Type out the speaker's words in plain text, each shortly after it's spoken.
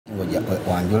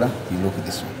Wanjula, you look at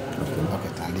this one. Okay,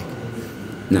 Tandik.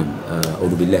 نعم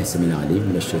أعوذ بالله السميع العليم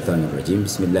من الشيطان الرجيم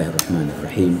بسم الله الرحمن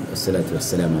الرحيم والصلاة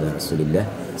والسلام على رسول الله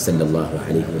صلى الله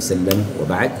عليه وسلم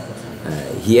وبعد.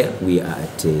 Here we are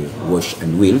at Wash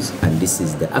and Wheels, and this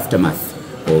is the aftermath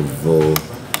of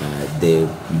the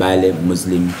Mbale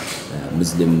Muslim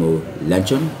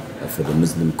luncheon for the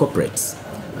Muslim corporates,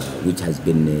 which has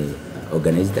been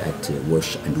organized at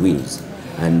Wash and Wheels.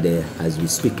 And as we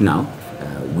speak now,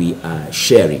 we are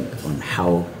sharing on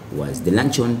how was the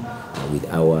luncheon with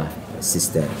our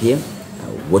sister here.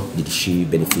 What did she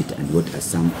benefit, and what are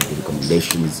some of the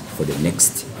recommendations for the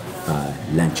next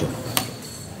luncheon?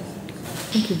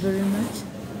 Thank you very much.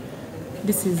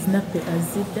 This is Nape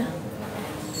Azida.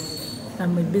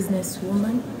 I'm a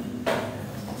businesswoman.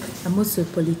 I'm also a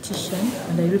politician,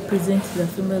 and I represent the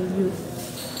female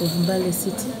youth of Mbale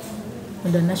City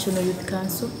on the National Youth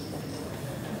Council.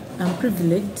 I'm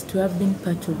privileged to have been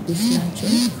part of this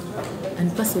luncheon,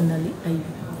 and personally I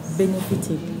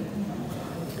benefited.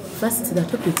 First, the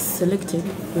topics selected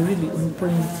were really on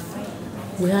point.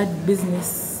 We had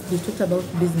business, they talked about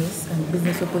business and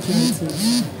business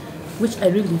opportunities, which I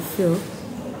really feel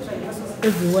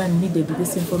everyone needed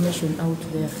this information out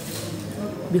there.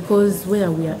 Because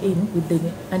where we are in, with the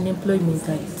unemployment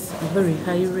at a very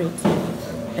high rate,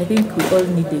 I think we all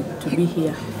needed to be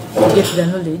here to get the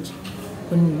knowledge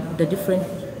on the different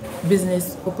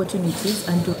business opportunities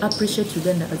and to appreciate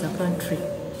Uganda as a country,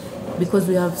 because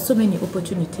we have so many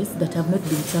opportunities that have not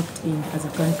been tapped in as a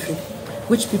country,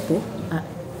 which people are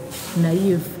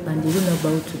naive and they don't know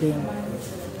about them.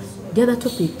 The other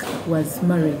topic was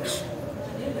marriage,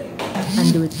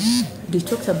 and they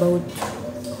talked about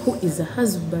who is a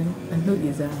husband and who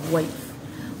is a wife,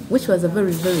 which was a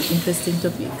very, very interesting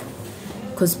topic,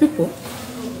 because people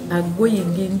are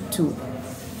going into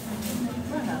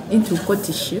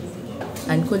courtship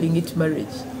and calling it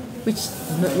marriage, which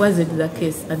wasn't the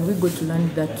case, and we got to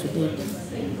learn that today,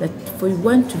 that for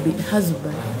one to be a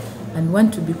husband and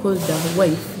one to be called a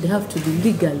wife, they have to be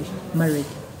legally married.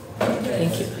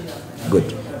 Thank you.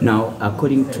 Good. Now,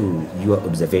 according to your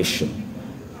observation,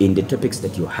 in the topics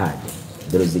that you had,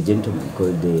 there was a gentleman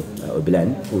called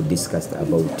Mbale who discussed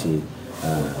about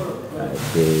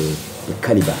the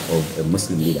caliber of a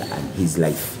Muslim leader and his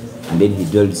life. And then he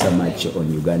dwelled so much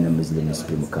on Uganda Muslim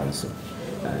Supreme Council.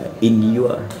 In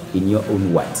your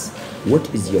own words,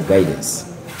 what is your guidance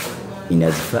in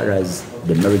as far as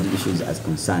the marriage issues are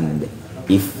concerned,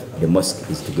 if the mosque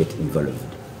is to get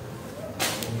involved?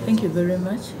 Thank you very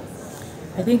much.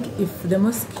 I think if the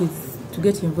mosque is to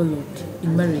get involved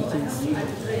in marriages,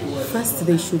 first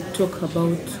they should talk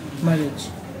about marriage.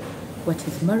 What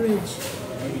is marriage?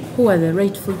 Who are the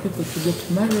rightful people to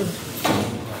get married?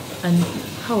 And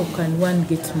how can one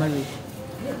get married?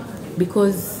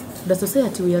 Because the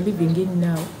society we are living in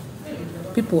now,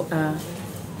 people are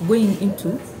going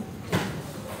into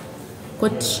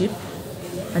courtship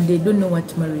and they don't know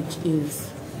what marriage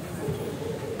is.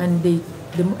 And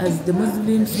as the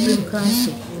Muslim Supreme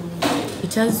Council,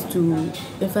 it has to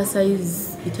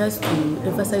emphasize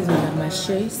on the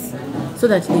mashais, so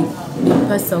that they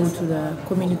pass out the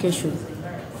communication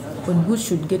on who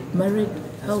should get married,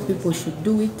 how people should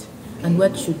do it, and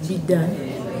what should be done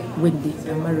when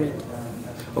they are married.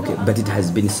 Okay, but it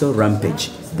has been so rampant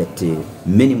that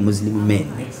many Muslim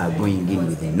men are going in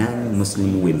with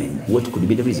non-Muslim women. What could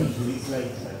be the reason?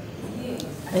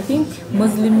 I think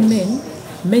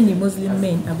many Muslim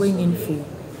men are going in for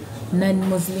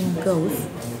non-Muslim girls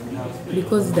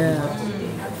because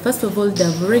first of all, they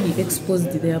have already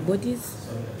exposed their bodies,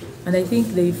 and I think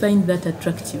they find that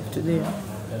attractive to them.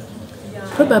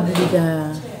 Probably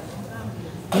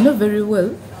you know very well,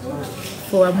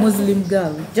 for a Muslim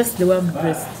girl, just the one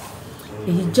dressed,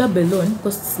 a hijab alone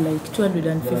costs like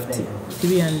 250,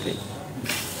 300.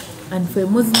 And for a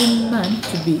Muslim man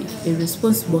to be a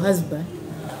responsible husband,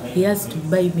 he has to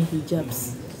buy me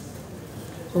hijabs,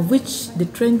 of which the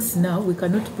trends now, we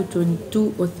cannot put on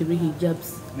 2 or 3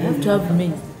 hijabs. You have to have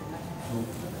many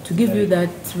to give you that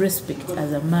respect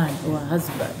as a man or a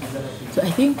husband. So I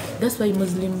think that's why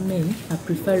Muslim men are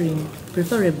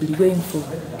preferably going for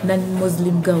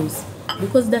non-Muslim girls,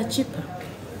 because they're cheaper.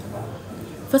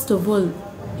 First of all,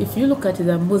 if you look at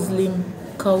the Muslim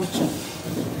culture,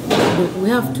 we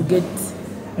have to get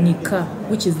nikah,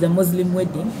 which is the Muslim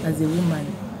wedding, as a woman.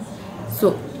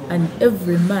 So, and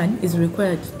every man is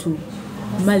required to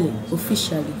marry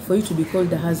officially for you to be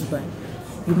called a husband.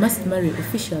 You must marry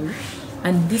officially,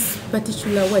 and this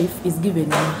particular wife is given a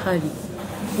mahar,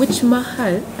 which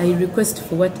mahar I request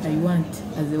for what I want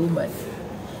as a woman.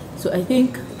 So I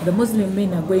think the Muslim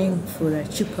men are going for a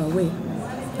cheaper way,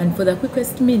 and for the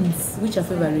quickest means which are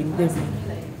favoring them.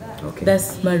 Okay.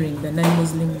 That's marrying the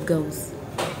non-Muslim girls.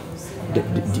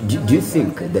 Do you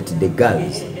think that the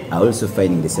girls are also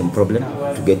finding the same problem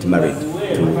to get married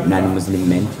to non-Muslim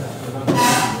men?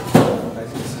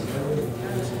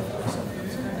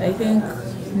 I think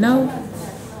now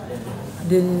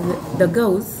the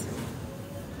girls,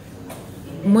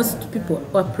 most people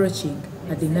are approaching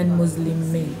are the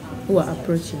non-Muslim men who are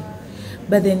approaching.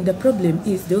 But then the problem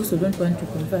is they also don't want to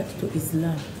convert to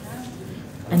Islam.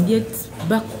 And yet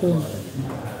back home,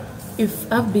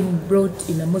 if I've been brought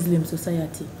in a Muslim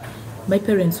society, my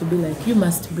parents will be like, you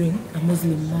must bring a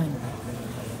Muslim man.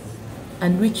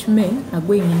 And rich men are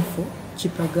going in for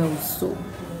cheaper girls. So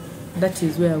that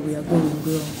is where we are going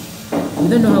wrong. We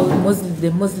don't know how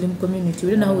the Muslim community,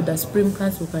 we don't know how the Supreme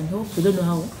Council can help, we don't know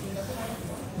how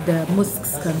the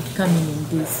mosques can come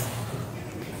in this.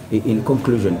 In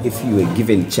conclusion, if you were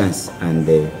given chance and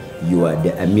you are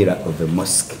the Amira of a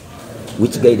mosque,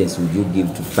 which guidance would you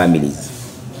give to families?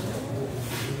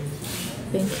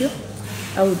 Thank you.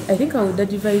 I think I would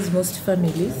advise most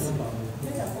families.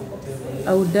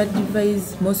 I would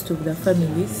advise most of the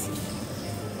families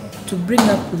to bring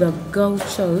up the girl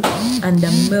child and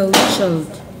the male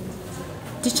child,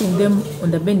 teaching them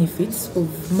on the benefits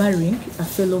of marrying a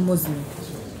fellow Muslim.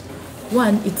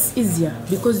 One, it's easier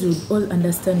because you all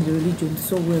understand the religion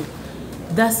so well.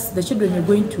 Thus, the children you're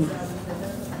going to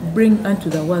bring onto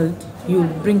the world, you'll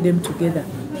bring them together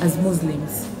as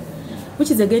Muslims,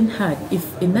 which is again hard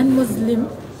if a non-Muslim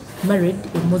married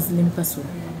a Muslim person,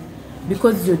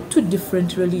 because you're two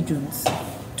different religions.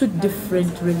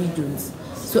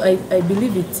 So I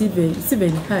believe it's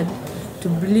even hard to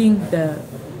bring the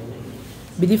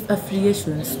belief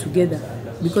affiliations together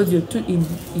because you're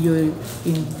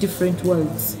in different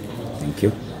worlds. Thank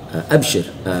you. أبشر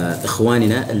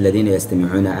إخواننا الذين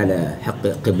يستمعون على حق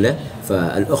قبلة.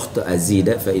 فالأخت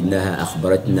عزيدة فإنها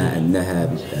أخبرتنا أنها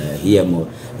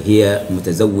هي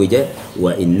متزوجة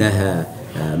وإنها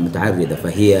متعرضة،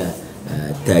 فهي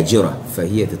تاجرة،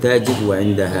 فهي تتاجر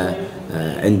وعندها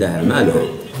مالها.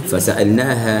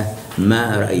 فسألناها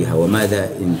ما رأيها وماذا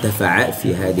انتفع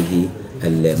في هذه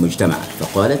المجتمع،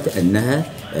 فقالت أنها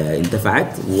انتفعت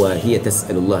وهي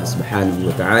تسأل الله سبحانه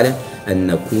وتعالى أن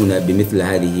نكون بمثل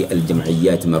هذه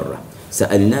الجمعيات مرة.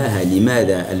 سألناها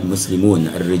لماذا المسلمون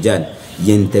الرجال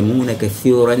ينتمون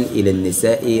كثيرا إلى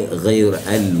النساء غير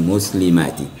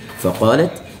المسلمات،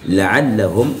 فقالت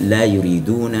لعلهم لا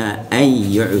يريدون أن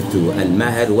يعطوا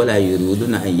المهر ولا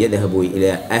يريدون أن يذهبوا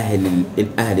إلى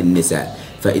أهل النساء،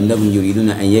 فإنهم يريدون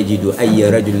أن يجدوا أي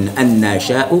رجل أن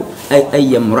شاءوا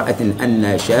أي امرأة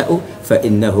أن شاءوا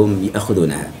فإنهم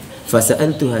يأخذونها.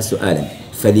 فسألتها سؤالا،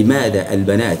 فلماذا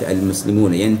البنات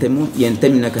المسلمون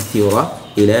ينتمن كثيرا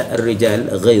إلى الرجال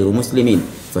غير مسلمين؟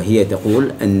 فهي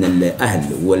تقول أن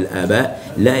الأهل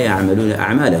والآباء لا يعملون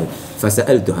أعمالهم.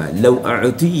 فسألتها لو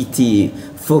أعطيت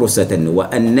فرصة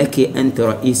وأنك أنت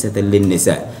رئيسة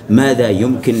للنساء ماذا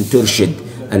يمكن ترشد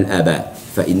الآباء؟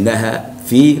 فإنها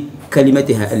في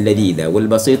كلمتها اللذيذة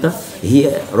والبسيطة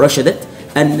هي رشدت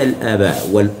أن الآباء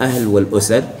والأهل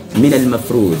والأسر من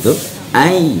المفروض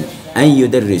أن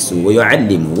يدرسوا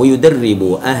ويعلموا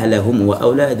ويدربوا أهلهم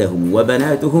وأولادهم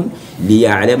وبناتهم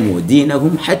ليعلموا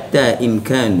دينهم، حتى إن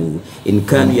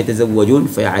كانوا يتزوجون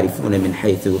فيعرفون من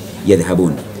حيث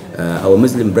يذهبون. Our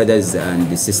Muslim brothers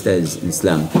and sisters in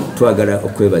Islam, twagala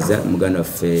okwebaza muganda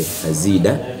ffe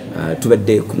Azida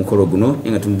tubadde ku mukolo guno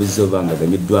nga tumbuziza obanga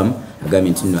aganyuddwamu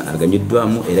agambye nti nno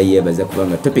aganyuddwamu era yeebaza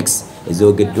kubanga topics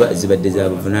ezoogeddwa zibadde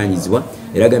z'abuvunaanyizibwa,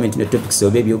 era agambye nti no topics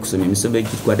oba ebyokusoma emisomo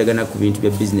egikwatagana ku bintu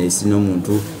bya bizinesi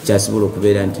n'omuntu kyasobola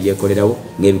okubeera nti yeekolerawo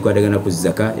ng'ebikwatagana ku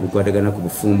zaka, ebikwatagana ku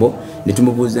bufumbo. Ne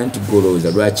tumubuuza nti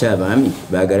golowooza lwaki abaami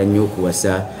baagala nnyo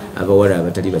okuwasa abawala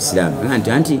abatali basiraamu?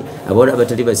 Anti abawala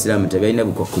abatali basiraamu tebalina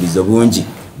bukwakkulizo bungi,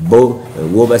 bo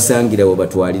wobasangira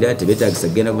wobatwalira, tebetaagisa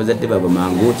kugenda ku bazadde baabwe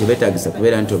mangu, tebetaagisa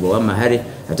kubeera nti obawa mahare,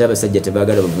 ate abasajja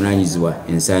tebaagala bavunaanyizibwa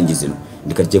ensangi zino.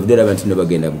 Ndi kati kyevudde olaba nti no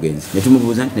bagenda bugenzi. Ne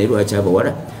tumubuuza nti naye lwaki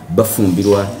abawala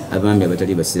bafumbirwa abaami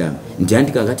abatali basiraamu? Nti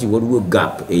anti kakati waliwo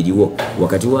gap eriwo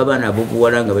wakati w'abaana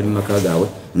ab'obuwala nga bali mu maka gaabwe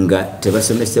nga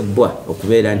tebasomesebwa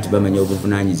okubeera nti bamanya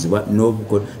obuvunaanyizibwa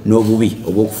n'obubi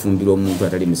obw'okufumbirwa omuntu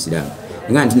atali musiraamu.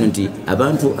 Nga nti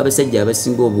abantu abasajja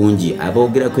abasinga obungi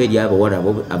aboogerako eri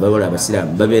abawala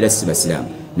abasiraamu babeera si basiraamu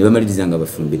ne bamaliriza nga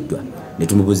bafumbiddwa. Ne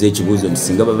tumubuuza ekibuuzo nti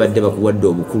singa babadde bakuwadde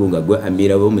obukulu nga gwe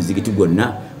amiira b'omuzigiti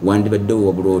gwonna wandibadde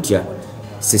wabula otya?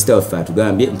 sister waffe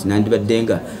atugambye nti nandibadde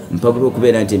nga mpagula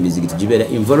okubeera nti emizigiti gibeera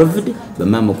involved,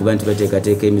 bamaama okuba nti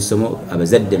bateekateeka emisomo,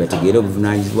 abazadde bategeere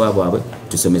obuvunaanyizibwa bwabwe,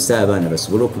 tusomese abaana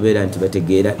basobole okubeera nti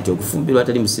bategeera nti okufumbirwa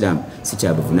atali musiraamu si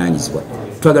kya buvunaanyizibwa.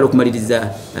 Twagala okumaliriza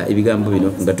ebigambo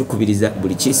bino nga tukubiriza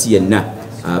buli kiisi yenna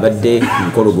abadde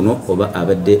mukolo guno oba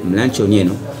abadde mulanchoni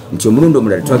eno nti omulundi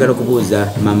omulala twagala kubuuza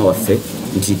maama waffe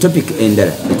nti topic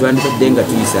endala etwandibadde nga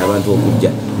tuyisa abantu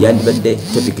okujja yandibadde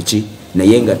topic ki,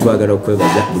 naye nga twagala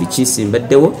okwebaza buli kiisi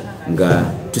mbaddewo nga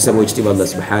tusaba ekitiibwa Allah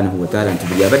subhanahu wa ta'ala nti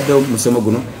buli abaddewo musomo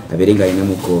guno abeere nga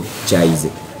alinamuko kyayize.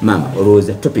 Maama,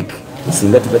 olowooza topic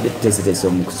singa tubadde tuteeseteese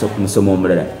omusomo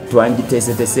omulala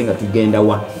twanditeesetese nga tugenda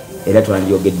wa era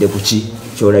twandyogedde ku ki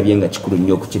kyolabye nga kikulu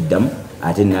nnyo okukiddamu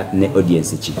ate ne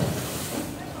audience ki?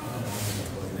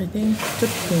 I think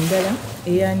topic endala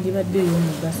eyandibadde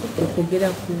ey'omugaso okwogera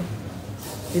ku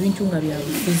ebintu nga bya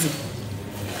bufuzi,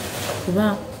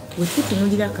 kuba bwe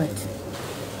tutunulira kati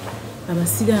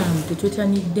abasiraamu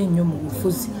tetwetanidde nnyo mu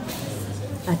bufuzi,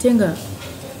 ate nga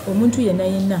omuntu yenna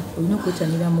yenna olina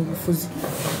okwetanira mu bufuzi,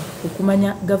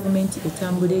 okumanya gavumenti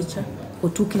etambula etya,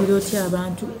 otuukirira otya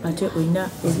abantu, ate olina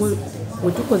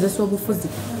wetukozesa obufuzi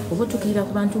oba otuukirira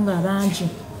ku bantu nga abangi.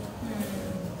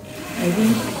 I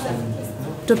think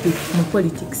topic mu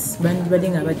politics bandibadde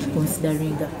nga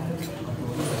bagiconsideringa.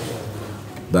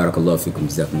 Barakallahu fikum,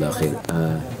 jazakumullahu khair.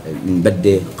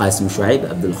 Mbadde Qasim Shuaib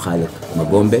Abdul Khaliq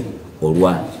Magombe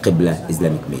olwa Qibla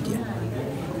Islamic Media.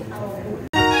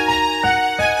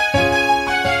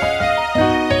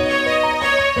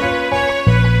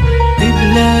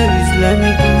 Qibla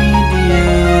Islamic Media.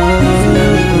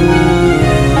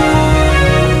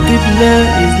 Qibla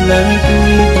Islamic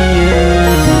Media.